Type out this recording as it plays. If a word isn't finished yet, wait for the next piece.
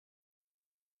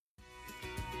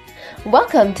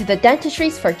Welcome to the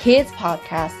Dentistries for Kids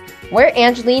podcast. We're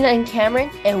Angelina and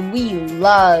Cameron, and we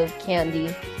love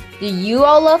candy. Do you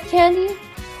all love candy?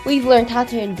 We've learned how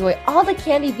to enjoy all the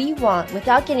candy we want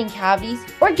without getting cavities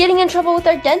or getting in trouble with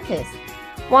our dentist.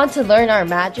 Want to learn our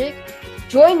magic?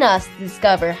 Join us to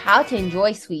discover how to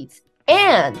enjoy sweets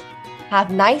and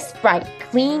have nice, bright,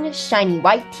 clean, shiny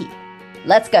white teeth.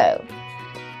 Let's go!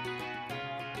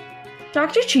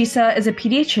 Dr. Tresa is a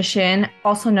pediatrician,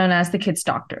 also known as the kids'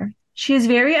 doctor. She is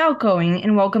very outgoing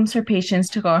and welcomes her patients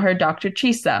to call her Dr.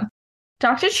 Tresa.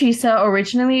 Dr. Tresa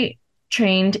originally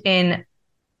trained in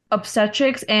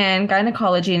obstetrics and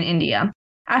gynecology in India.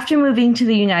 After moving to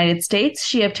the United States,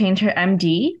 she obtained her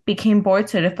MD, became board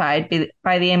certified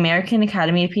by the American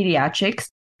Academy of Pediatrics,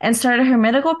 and started her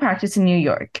medical practice in New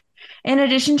York. In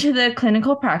addition to the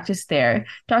clinical practice there,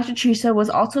 Dr. Tresa was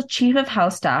also chief of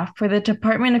health staff for the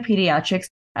Department of Pediatrics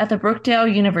at the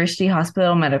Brookdale University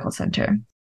Hospital Medical Center.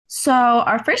 So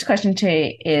our first question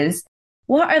today is,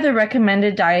 what are the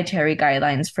recommended dietary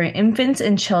guidelines for infants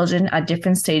and children at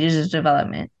different stages of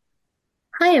development?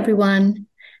 Hi, everyone.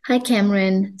 Hi,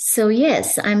 Cameron. So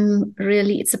yes,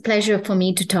 it's a pleasure for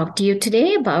me to talk to you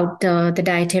today about the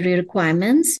dietary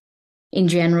requirements in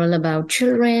general about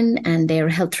children and their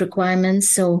health requirements.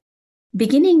 So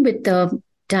beginning with the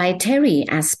dietary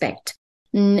aspect,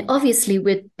 obviously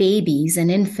with babies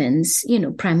and infants,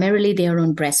 primarily they are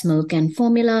on breast milk and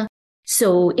formula.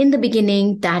 So in the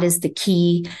beginning, that is the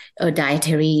key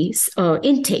dietary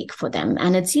intake for them.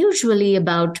 And it's usually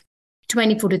about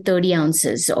 24 to 30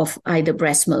 ounces of either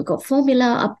breast milk or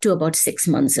formula up to about 6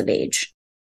 months of age.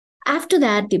 After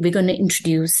that, we're going to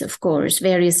introduce, of course,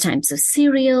 various types of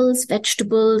cereals,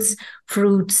 vegetables,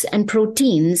 fruits, and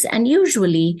proteins, and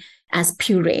usually as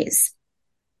purees.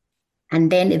 And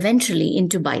then eventually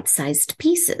into bite-sized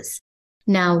pieces.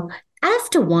 Now,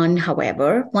 after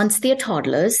once they're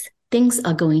toddlers, things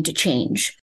are going to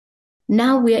change.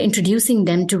 Now we are introducing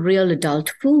them to real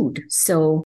adult food.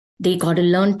 So they got to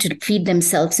learn to feed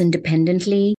themselves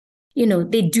independently.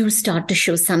 They do start to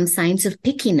show some signs of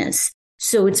pickiness.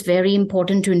 So it's very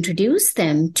important to introduce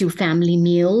them to family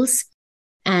meals.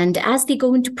 And as they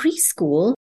go into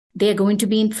preschool, they're going to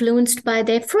be influenced by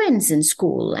their friends in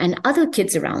school and other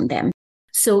kids around them.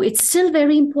 So it's still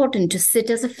very important to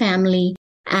sit as a family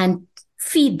and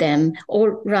feed them,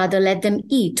 or rather let them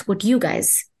eat what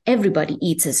everybody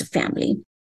eats as a family.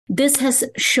 This has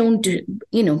shown to,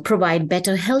 provide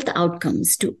better health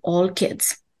outcomes to all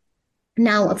kids.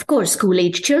 Now, of course,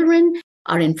 school-age children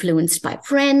are influenced by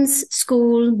friends,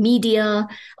 school, media,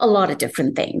 a lot of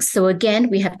different things. So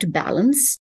again, we have to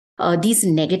balance these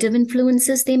negative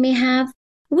influences they may have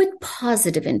with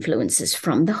positive influences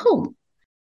from the home.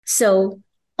 So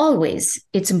always,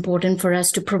 it's important for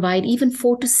us to provide even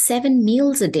 4 to 7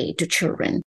 meals a day to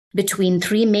children, between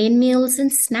 3 main meals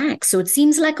and snacks. So it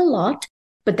seems like a lot,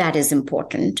 but that is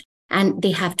important. And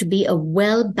they have to be a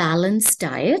well-balanced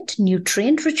diet,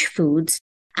 nutrient-rich foods,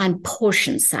 and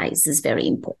portion size is very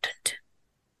important.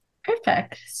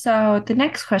 Perfect. So the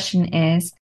next question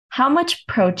is, how much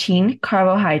protein,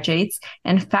 carbohydrates,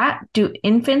 and fat do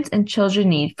infants and children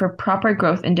need for proper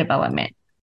growth and development?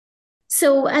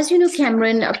 So as you know,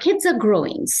 Cameron, our kids are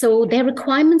growing, so their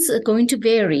requirements are going to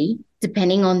vary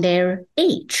depending on their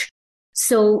age.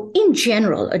 So in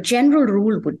general, a general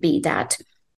rule would be that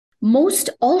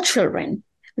all children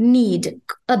need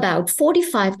about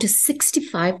 45 to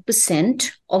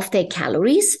 65% of their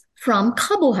calories from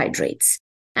carbohydrates.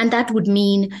 And that would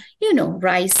mean,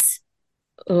 rice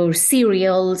or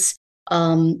cereals,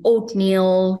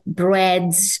 oatmeal,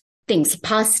 breads,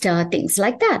 pasta, things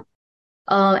like that.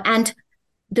 And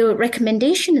the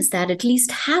recommendation is that at least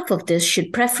half of this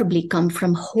should preferably come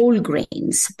from whole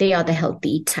grains. They are the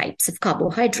healthy types of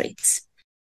carbohydrates.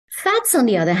 Fats, on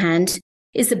the other hand,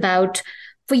 is about,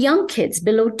 for young kids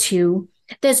below 2,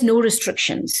 there's no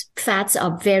restrictions. Fats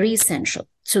are very essential.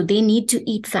 So they need to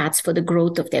eat fats for the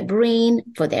growth of their brain,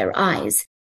 for their eyes.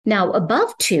 Now,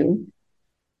 above 2,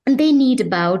 they need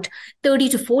about 30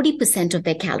 to 40% of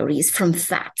their calories from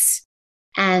fats,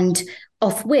 and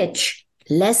of which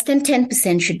less than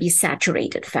 10% should be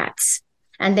saturated fats.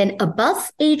 And then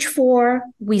above age 4,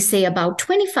 we say about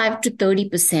 25 to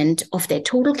 30% of their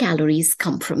total calories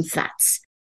come from fats.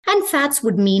 And fats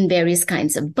would mean various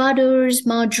kinds of butters,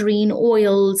 margarine,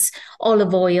 oils,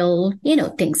 olive oil,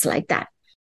 things like that.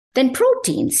 Then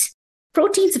proteins.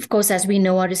 Proteins, of course, as we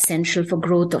know, are essential for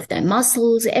growth of their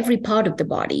muscles, every part of the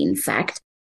body, in fact.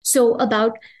 So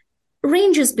about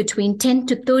ranges between 10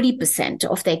 to 30%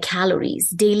 of their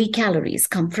daily calories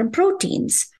come from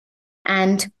proteins.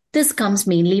 And this comes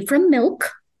mainly from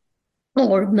milk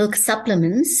or milk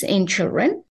supplements in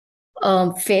children,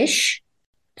 Fish,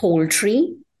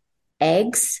 poultry,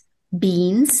 eggs,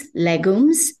 beans,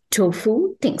 legumes,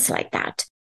 tofu, things like that.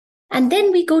 And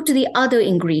then we go to the other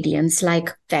ingredients like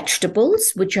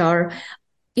vegetables, which are,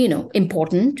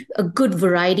 important. A good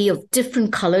variety of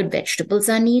different colored vegetables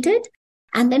are needed.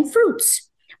 And then fruits.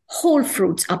 Whole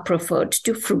fruits are preferred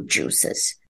to fruit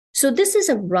juices. So this is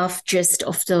a rough gist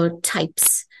of the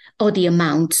types or the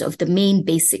amounts of the main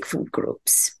basic food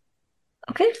groups.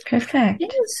 Okay, perfect.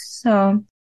 Yes. So,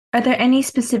 are there any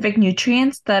specific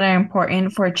nutrients that are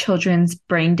important for children's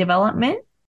brain development?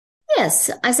 Yes,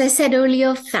 as I said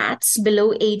earlier, fats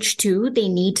below age 2, they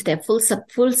need their full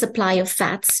supply of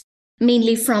fats,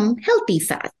 mainly from healthy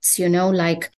fats,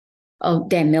 like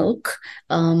their milk,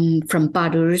 from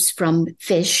butters, from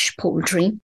fish,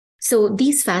 poultry. So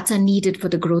these fats are needed for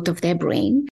the growth of their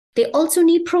brain. They also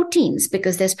need proteins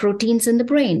because there's proteins in the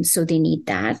brain, so they need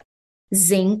that.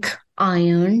 Zinc,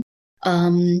 iron,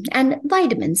 and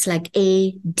vitamins like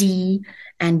A, D,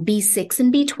 and B6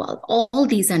 and B12. All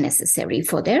these are necessary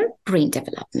for their brain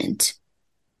development.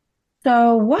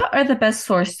 So, what are the best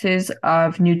sources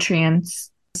of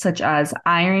nutrients such as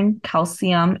iron,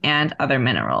 calcium, and other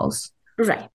minerals?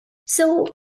 Right. So,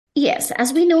 yes,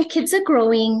 as we know, kids are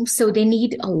growing, so they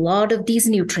need a lot of these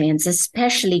nutrients,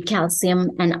 especially calcium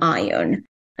and iron.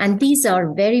 And these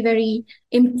are very, very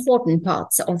important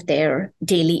parts of their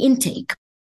daily intake.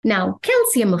 Now,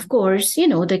 calcium, of course,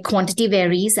 the quantity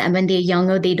varies. And when they're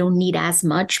younger, they don't need as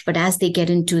much. But as they get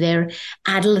into their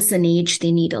adolescent age,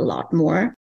 they need a lot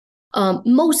more.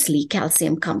 Mostly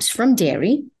calcium comes from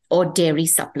dairy or dairy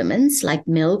supplements like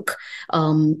milk,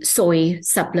 soy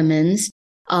supplements.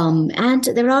 And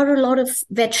there are a lot of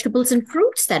vegetables and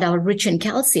fruits that are rich in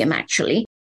calcium, actually.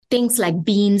 Things like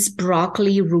beans,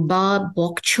 broccoli, rhubarb,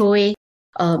 bok choy,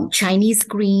 Chinese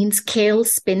greens, kale,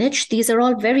 spinach. These are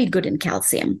all very good in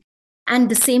calcium. And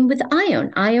the same with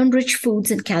iron. Iron-rich foods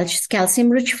and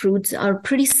calcium-rich foods are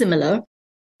pretty similar.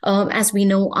 As we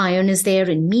know, iron is there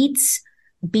in meats,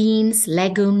 beans,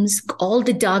 legumes, all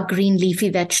the dark green leafy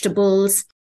vegetables,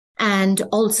 and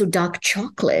also dark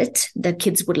chocolate. The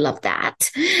kids would love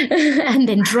that. And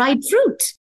then dried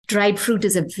fruit. Dried fruit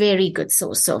is a very good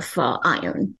source of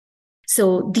iron.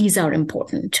 So these are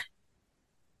important.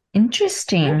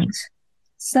 Interesting.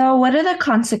 So, what are the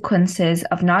consequences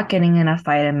of not getting enough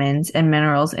vitamins and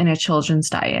minerals in a children's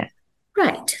diet?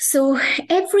 Right. So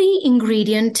every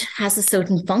ingredient has a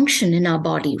certain function in our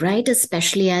body, right?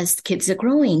 Especially as kids are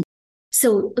growing.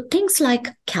 So things like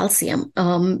calcium,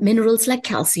 minerals like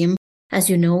calcium, as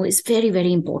you know, is very,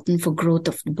 very important for growth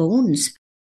of the bones.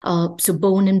 So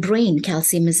bone and brain,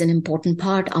 calcium is an important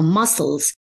part. Our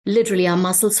muscles, literally our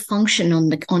muscles function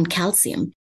on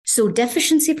calcium. So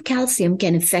deficiency of calcium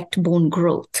can affect bone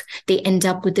growth. They end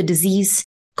up with a disease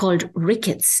called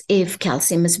rickets if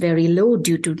calcium is very low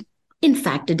due to, in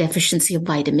fact, a deficiency of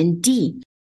vitamin D.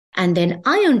 And then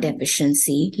iron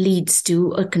deficiency leads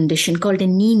to a condition called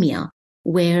anemia,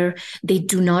 where they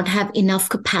do not have enough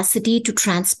capacity to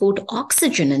transport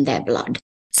oxygen in their blood.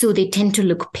 So they tend to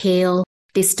look pale.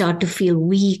 They start to feel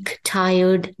weak,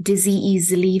 tired, dizzy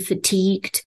easily,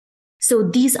 fatigued. So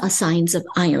these are signs of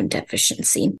iron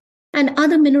deficiency. And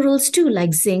other minerals too,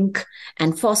 like zinc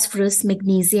and phosphorus,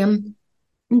 magnesium,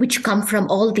 which come from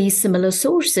all these similar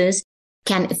sources,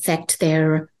 can affect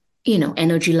their,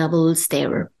 energy levels,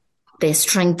 their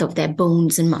strength of their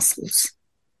bones and muscles.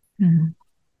 Mm-hmm.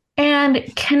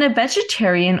 And can a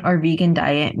vegetarian or vegan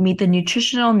diet meet the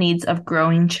nutritional needs of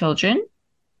growing children?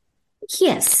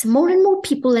 Yes, more and more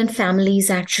people and families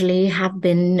actually have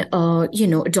been,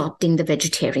 adopting the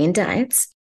vegetarian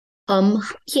diets.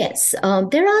 Yes,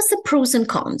 there are some pros and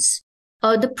cons.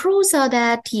 The pros are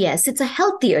that, yes, it's a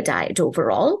healthier diet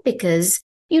overall because,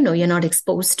 you're not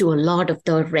exposed to a lot of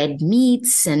the red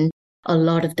meats and a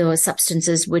lot of the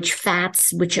substances,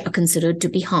 fats, which are considered to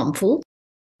be harmful.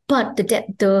 But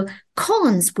the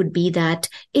cons would be that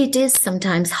it is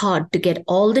sometimes hard to get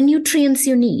all the nutrients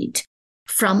you need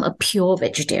from a pure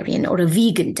vegetarian or a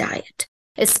vegan diet,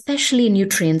 especially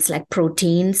nutrients like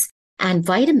proteins and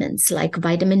vitamins like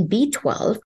vitamin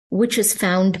B12, which is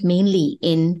found mainly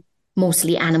in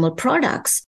mostly animal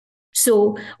products.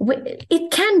 So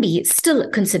it can be still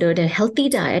considered a healthy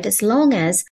diet as long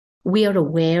as we are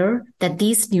aware that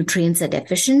these nutrients are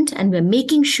deficient and we're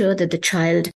making sure that the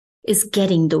child is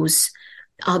getting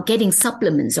getting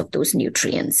supplements of those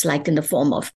nutrients, like in the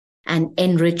form of an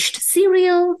enriched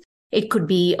cereal. It could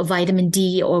be a vitamin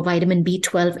D or vitamin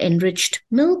B12 enriched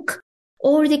milk,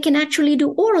 or they can actually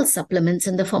do oral supplements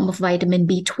in the form of vitamin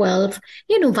B12,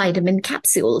 vitamin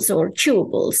capsules or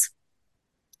chewables.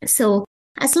 So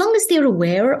as long as they're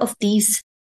aware of these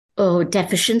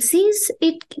deficiencies,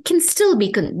 it can still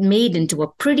be made into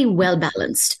a pretty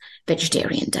well-balanced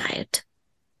vegetarian diet.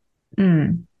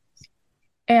 Mm.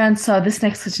 And so this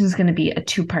next question is going to be a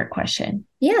two-part question.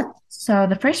 Yeah. So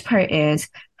the first part is,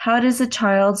 how does a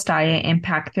child's diet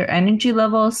impact their energy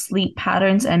levels, sleep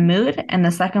patterns, and mood? And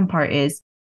the second part is,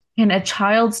 can a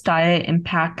child's diet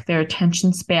impact their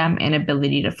attention span and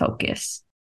ability to focus?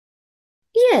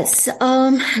 Yes,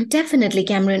 definitely,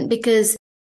 Cameron, because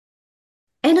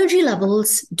energy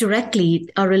levels directly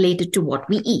are related to what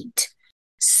we eat.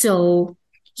 So,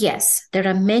 yes, there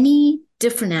are many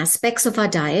different aspects of our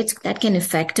diet that can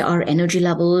affect our energy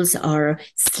levels, our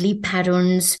sleep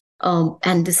patterns,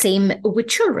 and the same with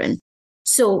children.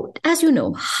 So, as you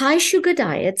know, high sugar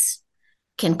diets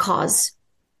can cause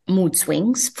mood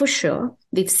swings for sure.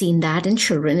 We've seen that in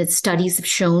children. Studies have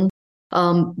shown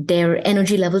their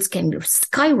energy levels can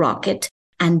skyrocket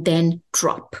and then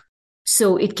drop.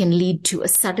 So it can lead to a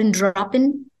sudden drop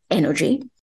in energy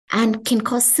and can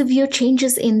cause severe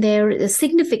changes in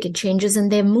significant changes in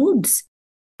their moods.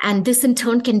 And this in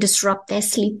turn can disrupt their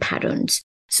sleep patterns.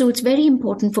 So it's very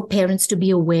important for parents to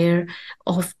be aware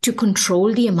to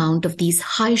control the amount of these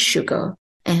high sugar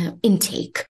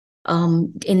intake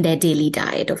in their daily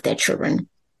diet of their children.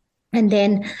 And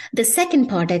then the second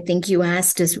part I think you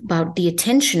asked is about the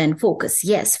attention and focus.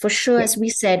 Yes, for sure. As we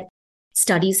said,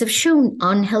 studies have shown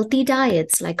unhealthy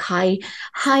diets like high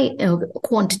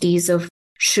quantities of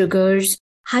sugars,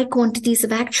 high quantities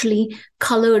of actually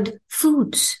colored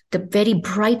foods, the very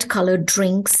bright colored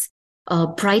drinks,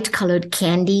 bright colored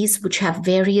candies, which have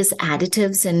various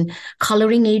additives and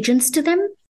coloring agents to them,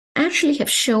 actually have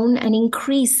shown an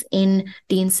increase in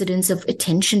the incidence of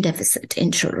attention deficit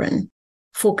in children,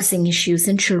 focusing issues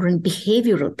in children,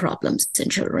 behavioral problems in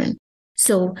children.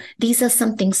 So these are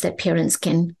some things that parents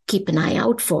can keep an eye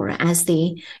out for as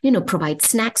they, provide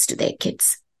snacks to their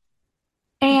kids.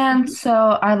 And so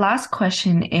our last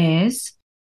question is,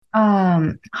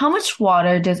 how much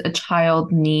water does a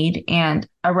child need, and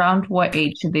around what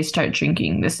age should they start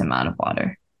drinking this amount of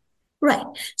water? Right.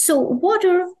 So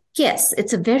water, yes,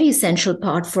 it's a very essential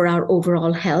part for our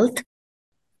overall health.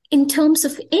 In terms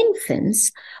of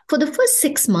infants, for the first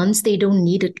 6 months, they don't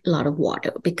need a lot of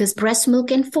water because breast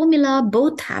milk and formula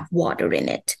both have water in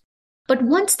it. But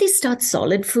once they start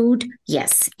solid food,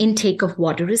 yes, intake of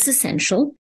water is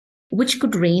essential, which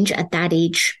could range at that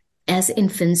age as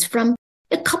infants from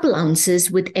a couple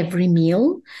ounces with every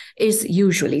meal is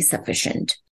usually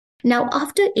sufficient. Now,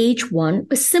 after age 1,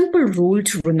 a simple rule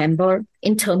to remember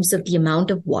in terms of the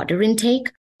amount of water intake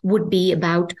would be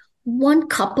about 1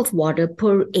 cup of water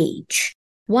per age.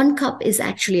 1 cup is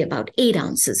actually about 8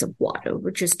 ounces of water,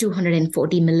 which is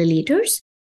 240 milliliters.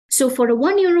 So for a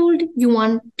 1-year-old, you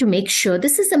want to make sure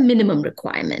this is a minimum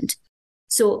requirement.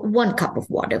 So 1 cup of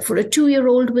water. For a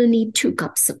 2-year-old, will need 2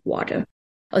 cups of water.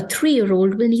 A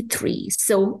 3-year-old will need 3.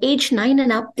 So age 9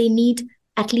 and up, they need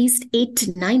at least 8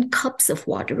 to 9 cups of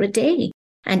water a day.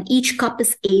 And each cup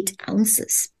is 8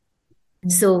 ounces.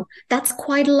 So that's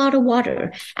quite a lot of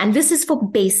water. And this is for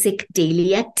basic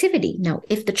daily activity. Now,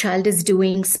 if the child is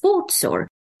doing sports or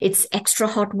it's extra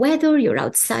hot weather, you're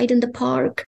outside in the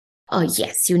park,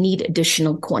 yes, you need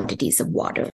additional quantities of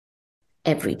water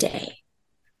every day.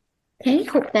 Okay,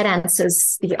 hope that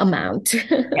answers the amount.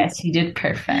 Yes, you did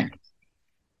perfect.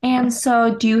 And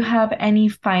so do you have any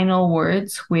final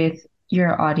words with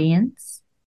your audience?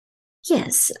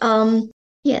 Yes.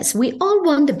 Yes, we all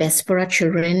want the best for our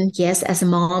children. Yes, as a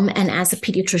mom and as a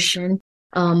pediatrician,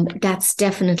 that's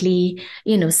definitely,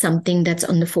 something that's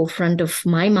on the forefront of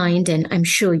my mind, and I'm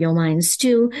sure your minds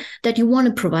too, that you want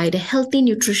to provide a healthy,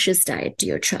 nutritious diet to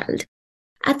your child.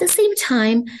 At the same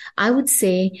time, I would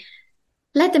say,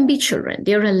 let them be children.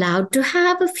 They're allowed to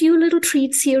have a few little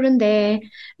treats here and there,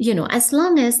 as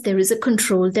long as there is a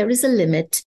control, there is a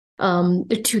limit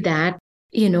to that.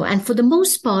 And for the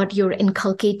most part, you're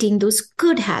inculcating those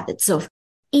good habits of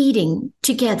eating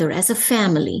together as a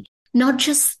family, not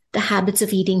just the habits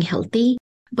of eating healthy,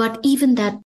 but even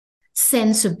that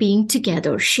sense of being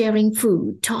together, sharing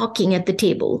food, talking at the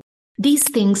table. These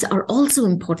things are also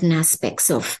important aspects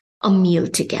of a meal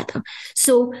together.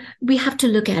 So we have to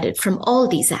look at it from all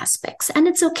these aspects. And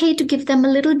it's okay to give them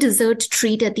a little dessert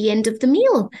treat at the end of the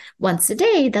meal once a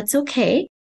day. That's okay,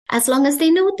 as long as they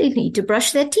know they need to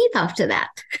brush their teeth after that.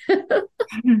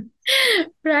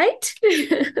 Right?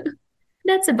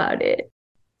 That's about it.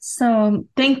 So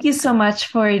thank you so much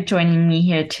for joining me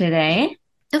here today.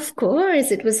 Of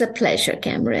course. It was a pleasure,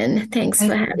 Cameron. Thanks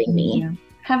for having me.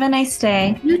 Have a nice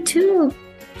day. You too.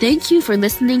 Thank you for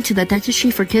listening to the Dentistry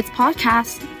for Kids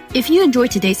podcast. If you enjoyed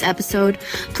today's episode,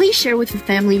 please share with a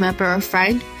family member or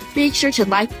friend. Make sure to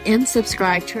like and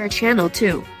subscribe to our channel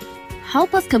too.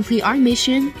 Help us complete our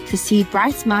mission to see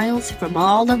bright smiles from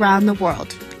all around the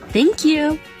world. Thank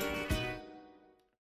you!